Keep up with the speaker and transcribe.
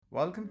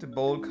Welcome to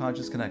Bold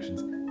Conscious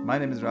Connections. My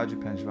name is Raju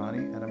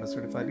Panjwani and I'm a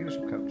certified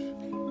leadership coach.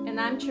 And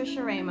I'm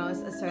Trisha Ramos,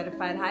 a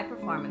certified high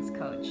performance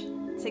coach.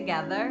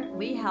 Together,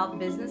 we help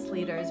business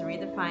leaders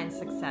redefine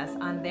success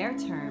on their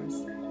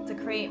terms to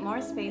create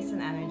more space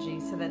and energy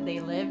so that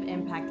they live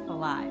impactful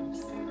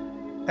lives.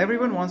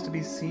 Everyone wants to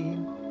be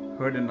seen,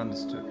 heard, and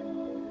understood.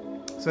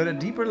 So at a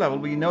deeper level,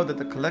 we know that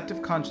the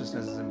collective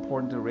consciousness is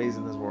important to raise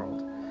in this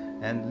world,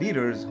 and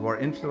leaders who are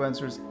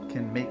influencers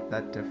can make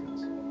that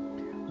difference.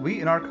 We,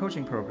 in our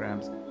coaching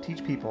programs,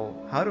 teach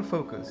people how to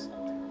focus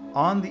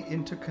on the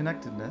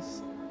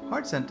interconnectedness,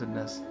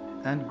 heart-centeredness,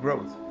 and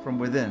growth from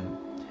within.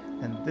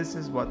 And this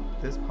is what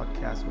this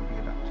podcast will be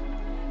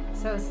about.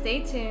 So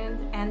stay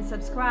tuned and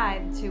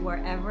subscribe to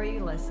wherever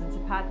you listen to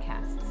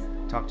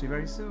podcasts. Talk to you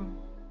very soon.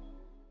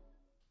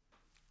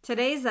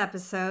 Today's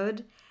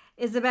episode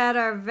is about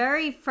our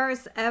very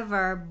first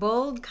ever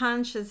Bold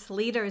Conscious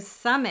Leaders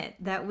Summit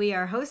that we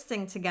are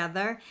hosting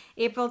together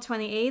April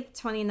 28th,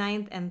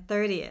 29th, and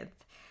 30th.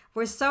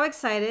 We're so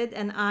excited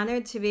and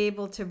honored to be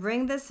able to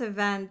bring this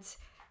event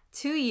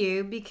to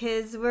you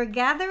because we're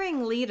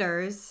gathering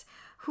leaders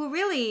who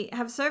really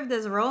have served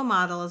as role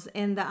models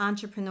in the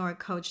entrepreneur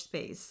coach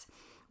space.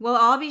 We'll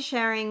all be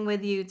sharing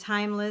with you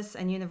timeless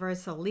and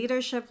universal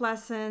leadership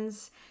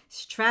lessons,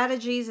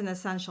 strategies, and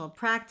essential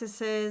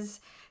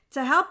practices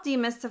to help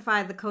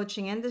demystify the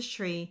coaching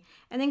industry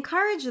and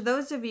encourage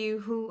those of you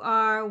who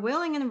are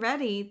willing and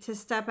ready to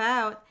step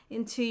out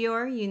into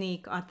your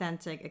unique,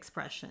 authentic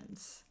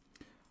expressions.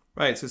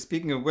 Right. So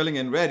speaking of willing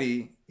and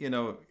ready,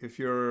 if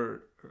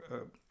you're,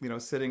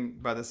 sitting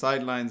by the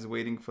sidelines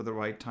waiting for the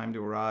right time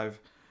to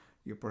arrive,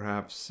 you're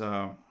perhaps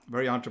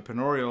very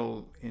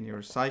entrepreneurial in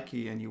your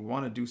psyche and you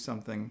want to do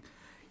something,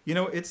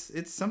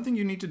 it's something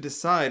you need to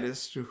decide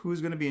as to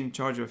who's going to be in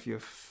charge of your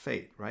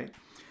fate, right?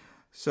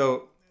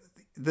 So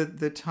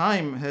the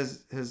time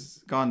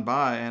has gone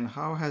by, and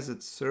how has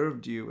it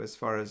served you as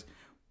far as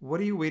what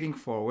are you waiting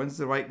for? When's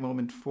the right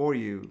moment for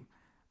you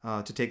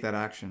to take that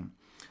action?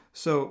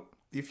 So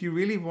if you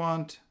really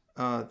want,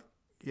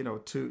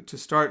 to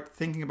start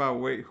thinking about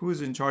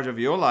who's in charge of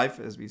your life,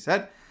 as we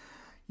said,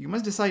 you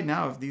must decide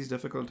now if these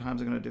difficult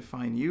times are going to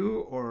define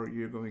you, or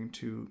you're going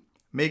to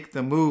make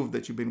the move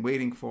that you've been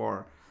waiting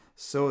for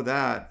so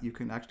that you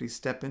can actually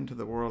step into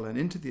the world and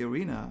into the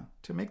arena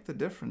to make the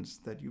difference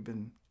that you've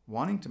been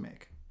wanting to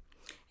make.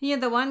 Yeah,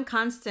 the one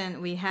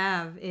constant we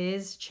have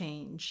is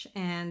change.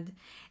 And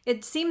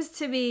it seems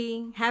to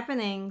be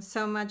happening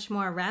so much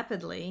more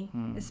rapidly,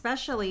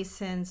 especially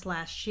since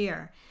last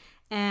year.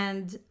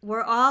 And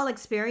we're all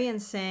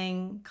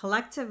experiencing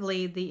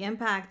collectively the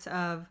impact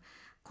of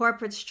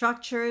corporate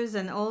structures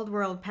and old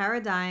world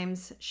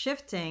paradigms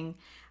shifting,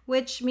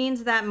 which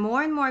means that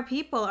more and more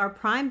people are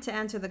primed to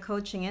enter the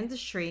coaching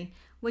industry,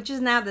 which is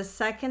now the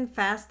second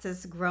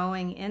fastest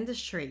growing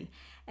industry.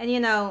 And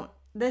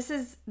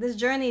this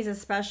journey is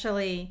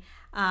especially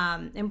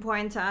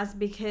important to us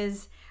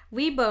because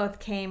we both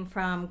came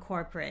from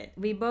corporate.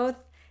 We both,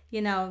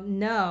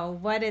 know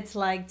what it's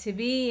like to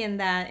be in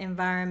that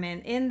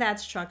environment, in that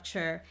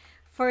structure.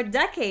 For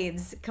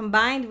decades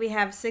combined, we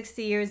have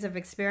 60 years of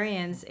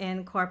experience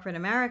in corporate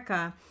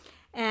America.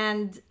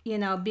 And,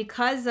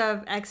 because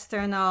of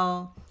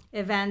external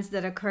events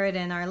that occurred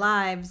in our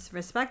lives,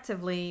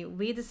 respectively,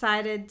 we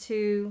decided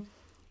to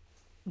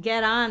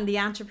get on the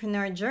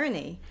entrepreneur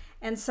journey.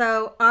 And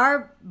so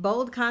our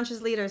Bold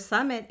Conscious Leaders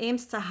Summit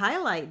aims to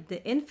highlight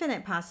the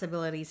infinite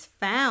possibilities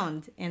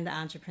found in the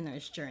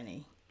entrepreneur's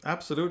journey.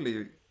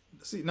 Absolutely.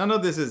 See, none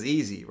of this is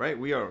easy, right?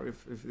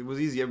 If it was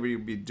easy, everybody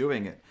would be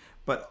doing it.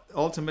 But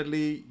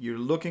ultimately, you're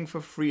looking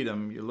for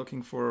freedom. You're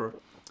looking for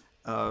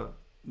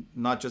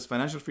not just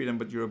financial freedom,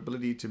 but your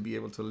ability to be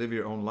able to live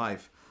your own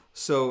life.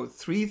 So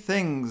 3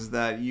 things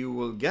that you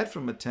will get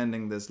from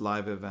attending this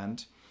live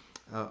event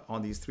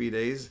on these 3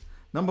 days.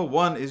 Number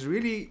 1 is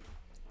really,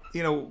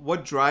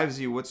 what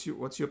drives you? What's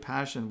your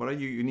passion? What are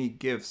your unique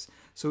gifts?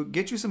 So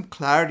get you some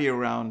clarity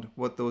around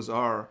what those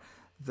are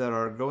that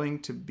are going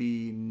to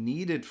be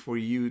needed for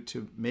you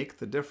to make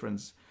the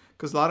difference.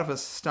 Because a lot of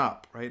us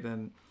stop, right?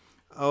 And,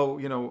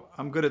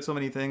 I'm good at so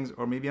many things,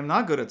 or maybe I'm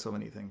not good at so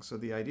many things. So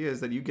the idea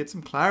is that you get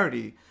some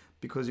clarity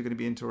because you're going to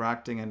be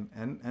interacting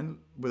and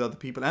with other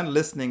people and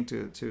listening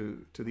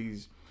to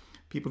these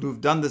people who've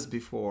done this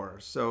before.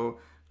 So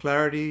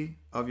clarity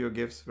of your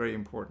gifts, very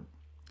important.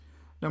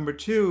 Number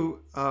 2,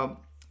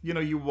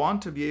 you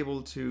want to be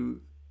able to,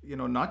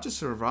 not just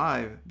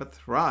survive, but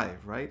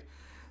thrive, right?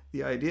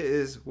 The idea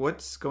is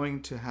what's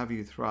going to have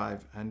you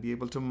thrive and be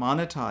able to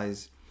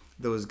monetize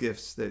those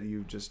gifts that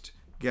you just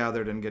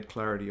gathered and get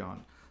clarity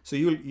on. So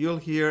you'll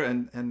hear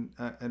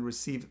and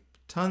receive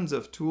tons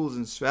of tools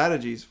and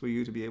strategies for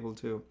you to be able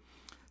to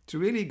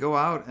really go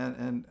out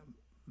and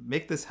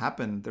make this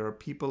happen. There are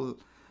people,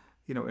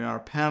 in our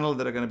panel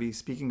that are going to be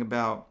speaking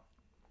about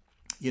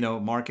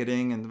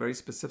marketing and very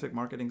specific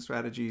marketing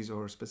strategies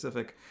or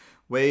specific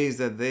ways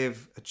that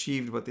they've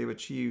achieved what they've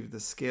achieved, the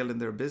scale in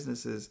their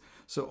businesses.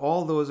 So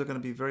all those are going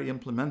to be very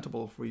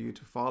implementable for you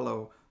to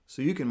follow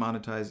so you can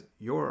monetize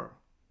your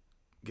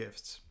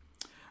gifts.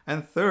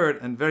 And third,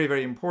 and very,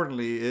 very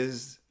importantly,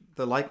 is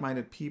the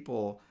like-minded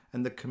people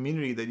and the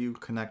community that you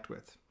connect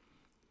with.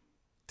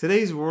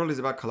 Today's world is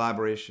about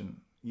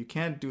collaboration. You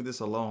can't do this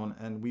alone,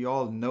 and we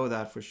all know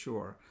that for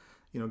sure.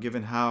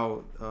 Given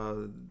how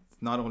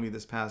not only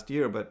this past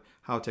year, but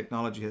how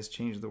technology has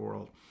changed the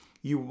world.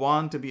 You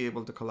want to be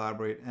able to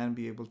collaborate and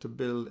be able to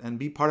build and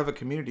be part of a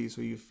community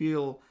so you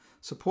feel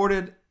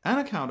supported and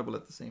accountable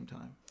at the same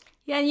time.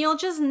 Yeah, and you'll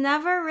just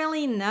never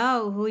really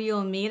know who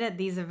you'll meet at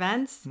these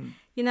events.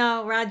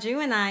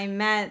 Raju and I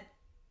met,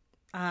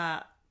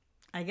 I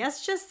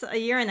guess just a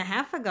year and a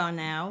half ago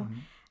now,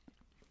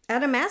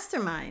 at a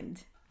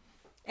mastermind.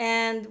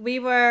 And we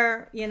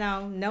were,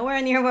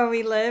 nowhere near where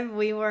we live.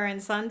 We were in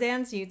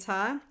Sundance,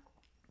 Utah,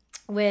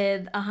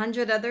 with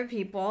 100 other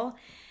people.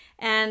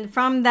 And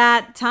from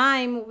that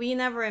time, we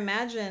never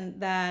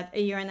imagined that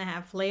a year and a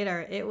half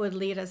later, it would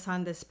lead us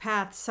on this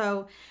path.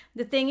 So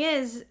the thing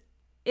is,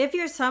 if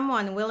you're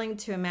someone willing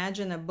to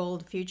imagine a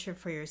bold future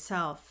for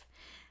yourself,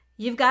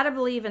 you've got to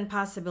believe in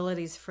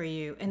possibilities for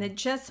you. And it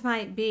just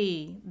might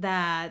be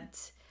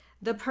that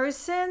the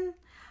person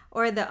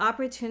or the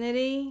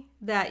opportunity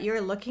that you're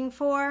looking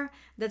for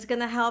that's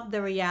going to help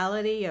the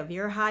reality of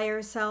your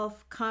higher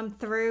self come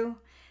through,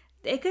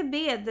 it could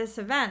be at this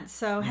event.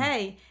 So,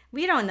 hey,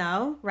 we don't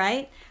know,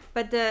 right?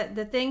 But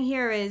the thing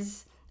here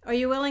is, are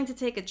you willing to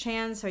take a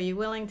chance? Are you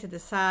willing to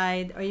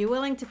decide? Are you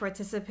willing to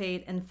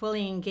participate and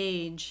fully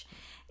engage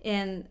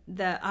in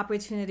the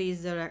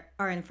opportunities that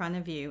are in front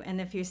of you? And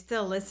if you're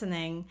still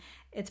listening,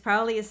 it's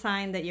probably a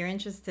sign that you're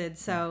interested.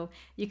 So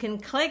you can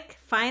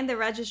find the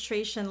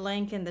registration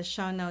link in the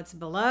show notes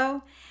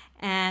below,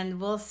 and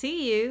we'll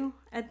see you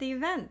at the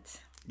event.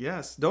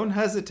 Yes, don't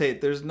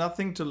hesitate. There's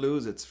nothing to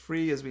lose. It's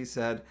free, as we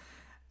said.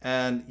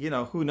 And,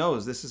 who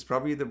knows? This is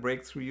probably the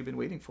breakthrough you've been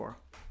waiting for.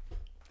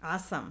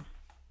 Awesome.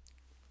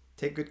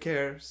 Take good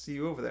care. See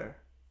you over there.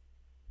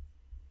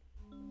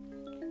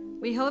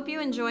 We hope you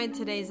enjoyed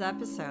today's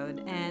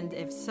episode, and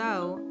if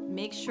so,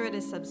 make sure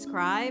to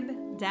subscribe,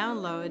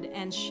 download,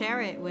 and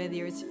share it with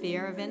your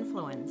sphere of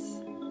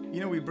influence.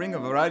 We bring a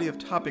variety of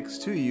topics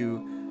to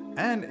you,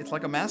 and it's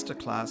like a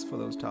masterclass for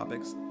those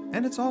topics,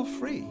 and it's all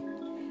free.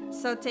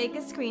 So take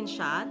a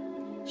screenshot,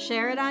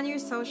 share it on your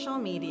social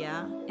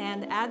media,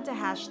 and add the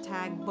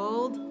hashtag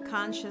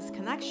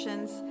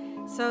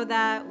BoldConsciousConnections so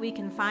that we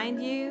can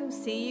find you,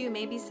 see you,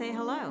 maybe say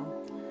hello.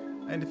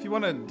 And if you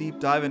want to deep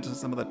dive into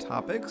some of the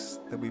topics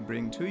that we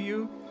bring to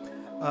you,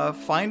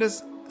 find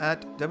us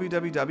at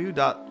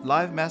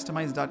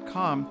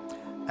www.livemasterminds.com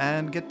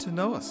and get to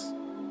know us.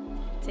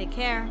 Take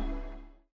care.